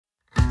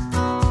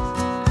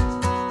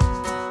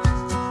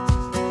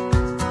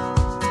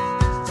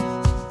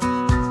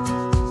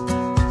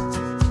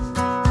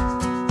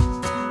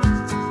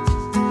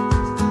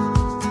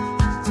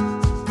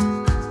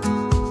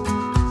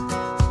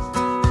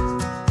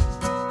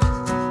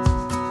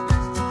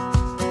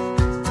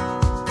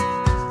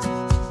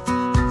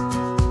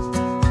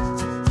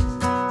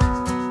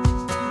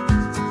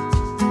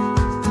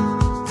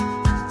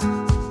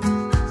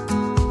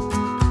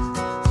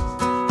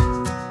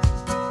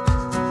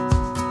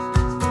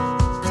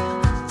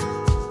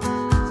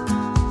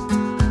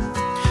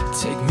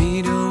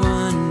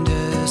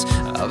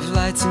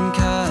lights and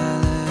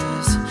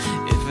colors.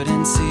 If I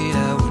didn't see it,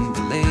 I wouldn't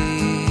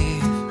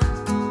believe.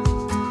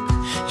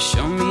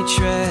 Show me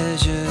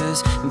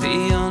treasures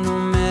beyond all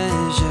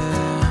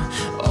measure,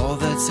 all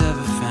that's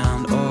ever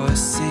found or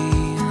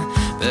seen.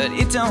 But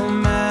it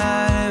don't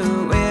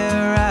matter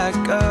where I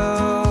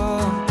go.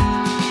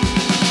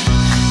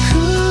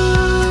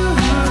 Ooh,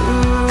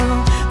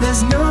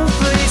 there's no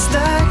place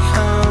like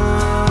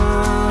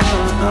home.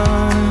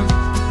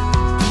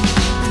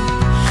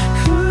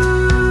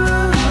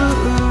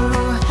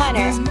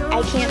 Hunter,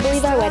 I can't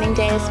believe our wedding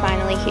day is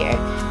finally here.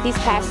 These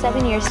past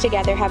 7 years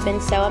together have been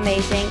so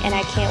amazing, and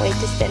I can't wait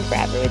to spend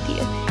forever with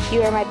you.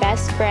 You are my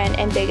best friend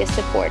and biggest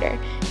supporter.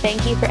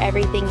 Thank you for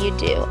everything you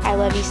do. I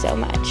love you so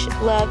much.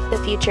 Love, the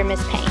future,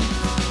 Miss Payne.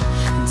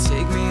 And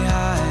take me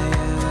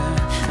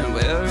higher, and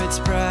where it's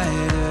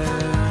brighter,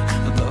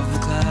 above the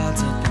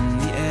clouds up in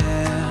the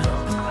air.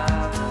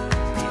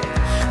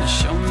 And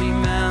show me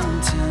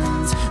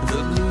mountains,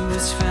 the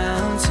bluest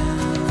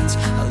fountains.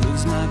 I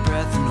lose my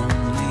breath and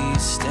only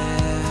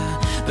stare,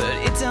 but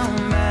it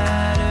don't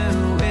matter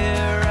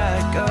where I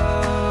go.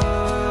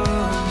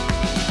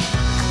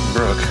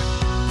 Brooke,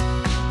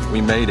 we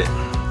made it.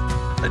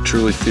 I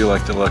truly feel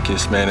like the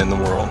luckiest man in the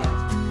world.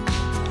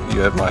 You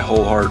have my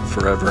whole heart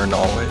forever and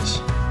always.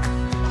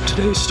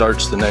 Today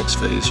starts the next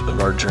phase of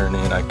our journey,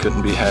 and I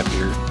couldn't be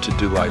happier to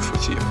do life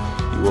with you.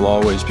 You will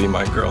always be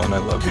my girl, and I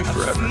love you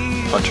forever.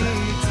 Hunter.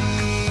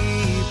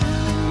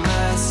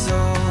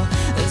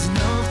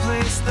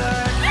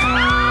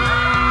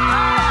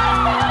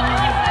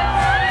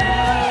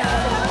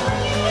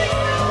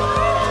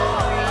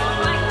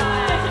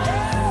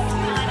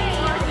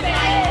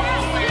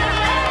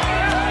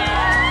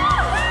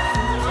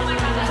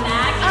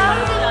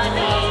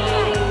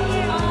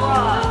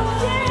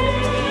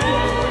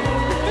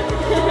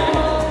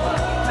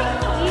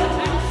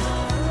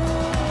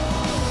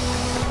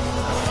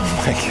 Oh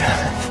my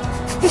God.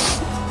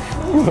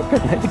 You look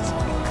amazing.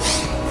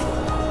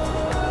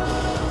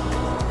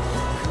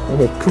 You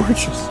look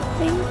gorgeous.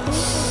 Thank you.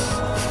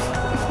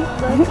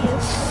 Love you.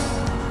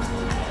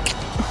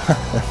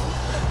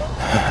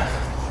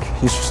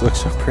 You just look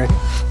so pretty.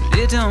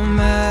 It don't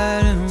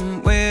matter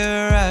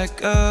where I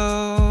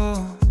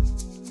go.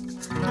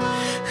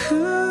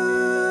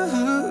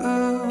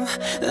 Ooh,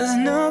 there's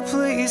no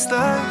place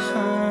like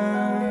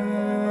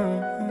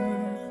home.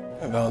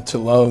 I vow to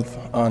love,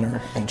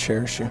 honor, and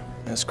cherish you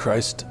as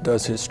Christ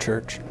does his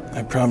church.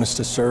 I promise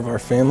to serve our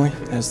family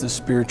as the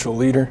spiritual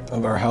leader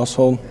of our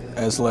household,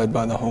 as led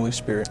by the Holy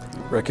Spirit.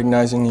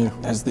 Recognizing you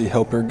as the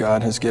helper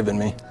God has given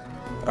me,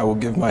 I will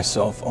give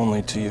myself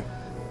only to you.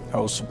 I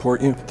will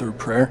support you through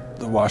prayer,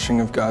 the washing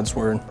of God's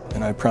word,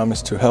 and I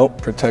promise to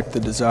help protect the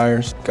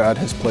desires God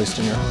has placed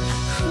in your heart.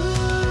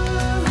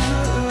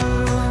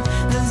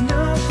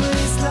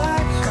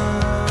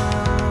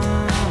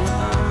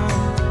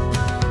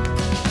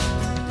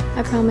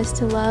 I promise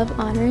to love,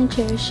 honor, and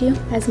cherish you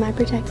as my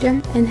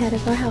protector and head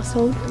of our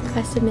household.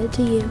 I submit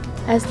to you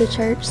as the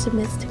church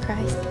submits to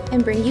Christ,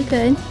 and bring you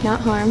good, not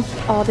harm,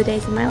 all the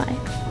days of my life.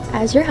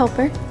 As your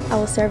helper, I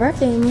will serve our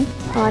family,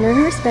 honor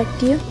and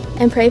respect you,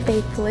 and pray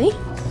faithfully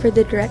for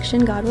the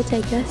direction God will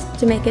take us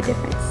to make a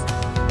difference.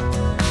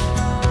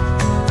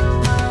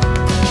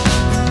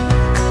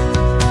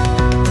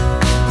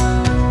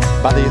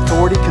 By the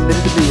authority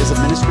committed to me as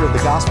a minister of the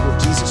gospel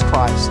of Jesus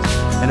Christ,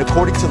 and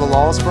according to the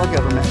laws of our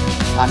government,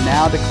 I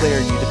now declare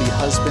you to be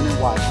husband and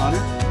wife.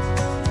 Hunter,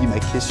 you may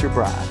kiss your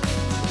bride.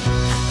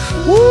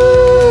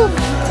 Woo!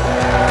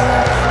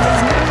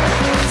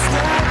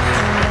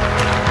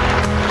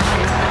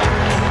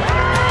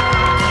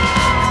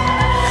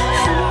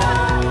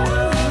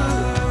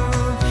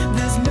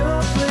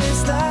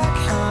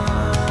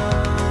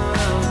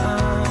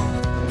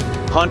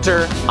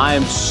 Hunter, I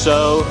am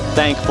so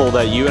thankful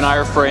that you and I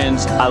are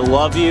friends. I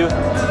love you.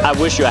 I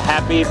wish you a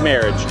happy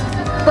marriage.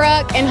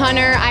 Brooke and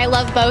Hunter, I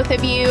love both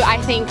of you. I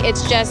think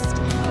it's just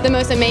the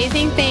most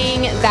amazing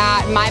thing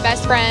that my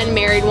best friend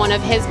married one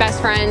of his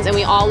best friends, and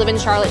we all live in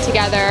Charlotte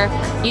together.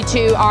 You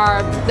two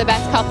are the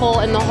best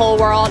couple in the whole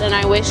world, and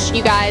I wish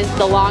you guys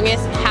the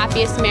longest,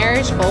 happiest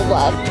marriage full of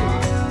love.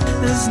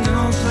 There's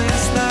no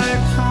place like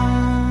home.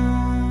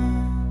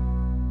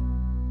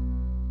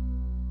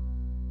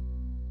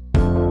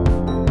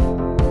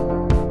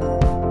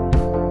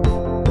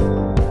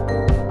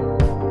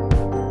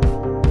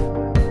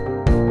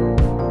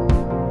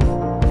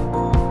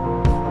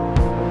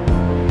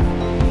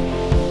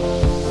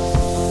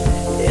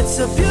 It's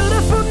a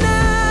beautiful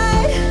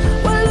night.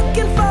 We're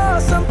looking for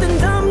something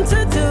dumb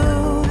to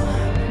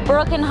do.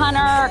 Brooke and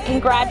Hunter,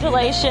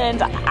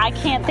 congratulations. I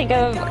can't think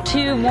of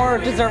two more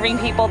deserving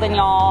people than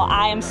y'all.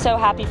 I am so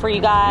happy for you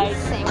guys.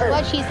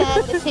 What she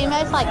said, the two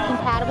most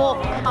compatible,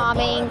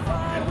 calming,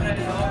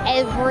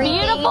 everything.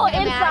 Beautiful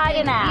inside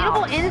and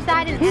out. Beautiful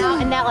inside and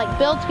out, and that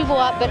builds people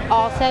up, but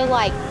also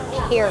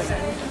caring.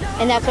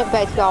 And that's what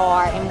both y'all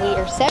are. And we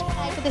are so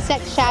excited for the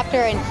next chapter,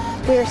 and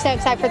we are so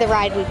excited for the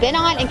ride we've been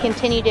on and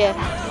continue to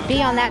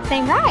be on that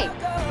same ride.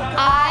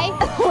 I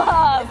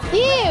love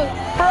you,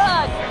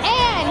 Brooke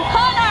and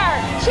Hunter.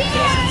 Cheers!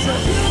 It's a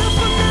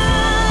beautiful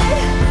night.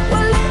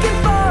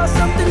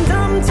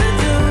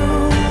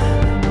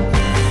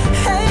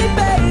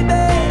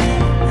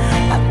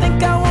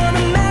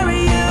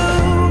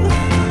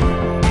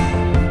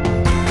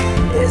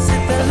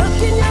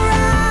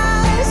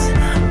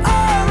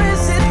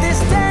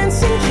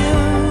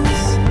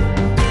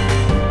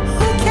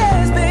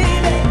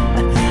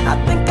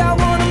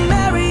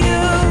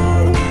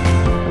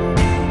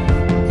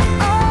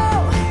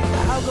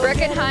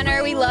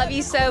 Hunter, we love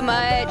you so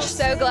much.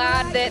 So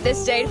glad that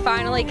this day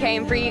finally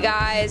came for you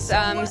guys. So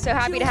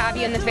happy to have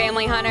you in the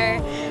family,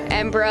 Hunter.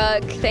 And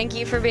Brooke, thank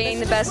you for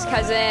being the best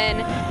cousin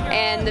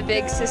and the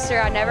big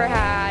sister I never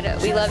had.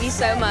 We love you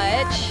so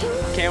much.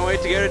 Can't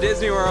wait to go to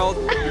Disney World.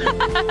 Tell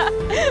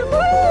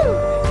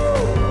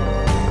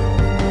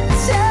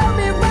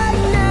me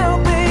right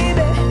now,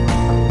 baby.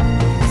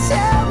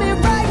 Tell me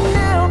right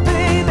now,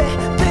 baby.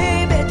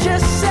 Baby,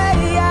 just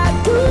say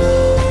I do.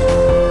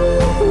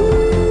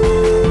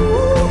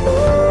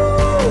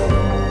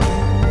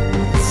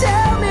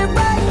 Tell me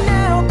right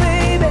now,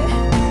 baby.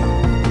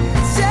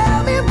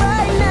 Tell me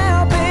right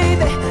now,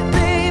 baby.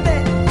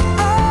 Baby,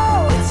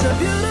 oh, it's a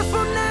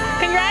beautiful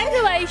night.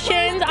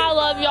 Congratulations, I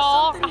love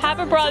y'all. I have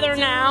a brother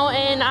now,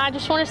 and I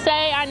just want to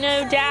say I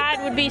know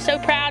Dad would be so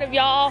proud of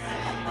y'all,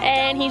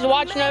 and he's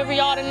watching over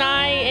y'all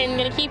tonight and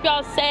gonna keep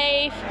y'all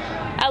safe.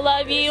 I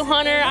love you,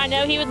 Hunter. I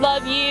know he would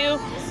love you.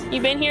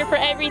 You've been here for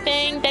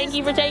everything. Thank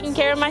you for taking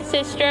care of my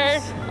sister.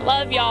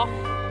 Love y'all.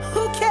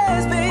 Who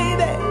cares,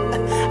 baby?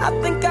 I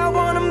think I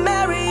wanna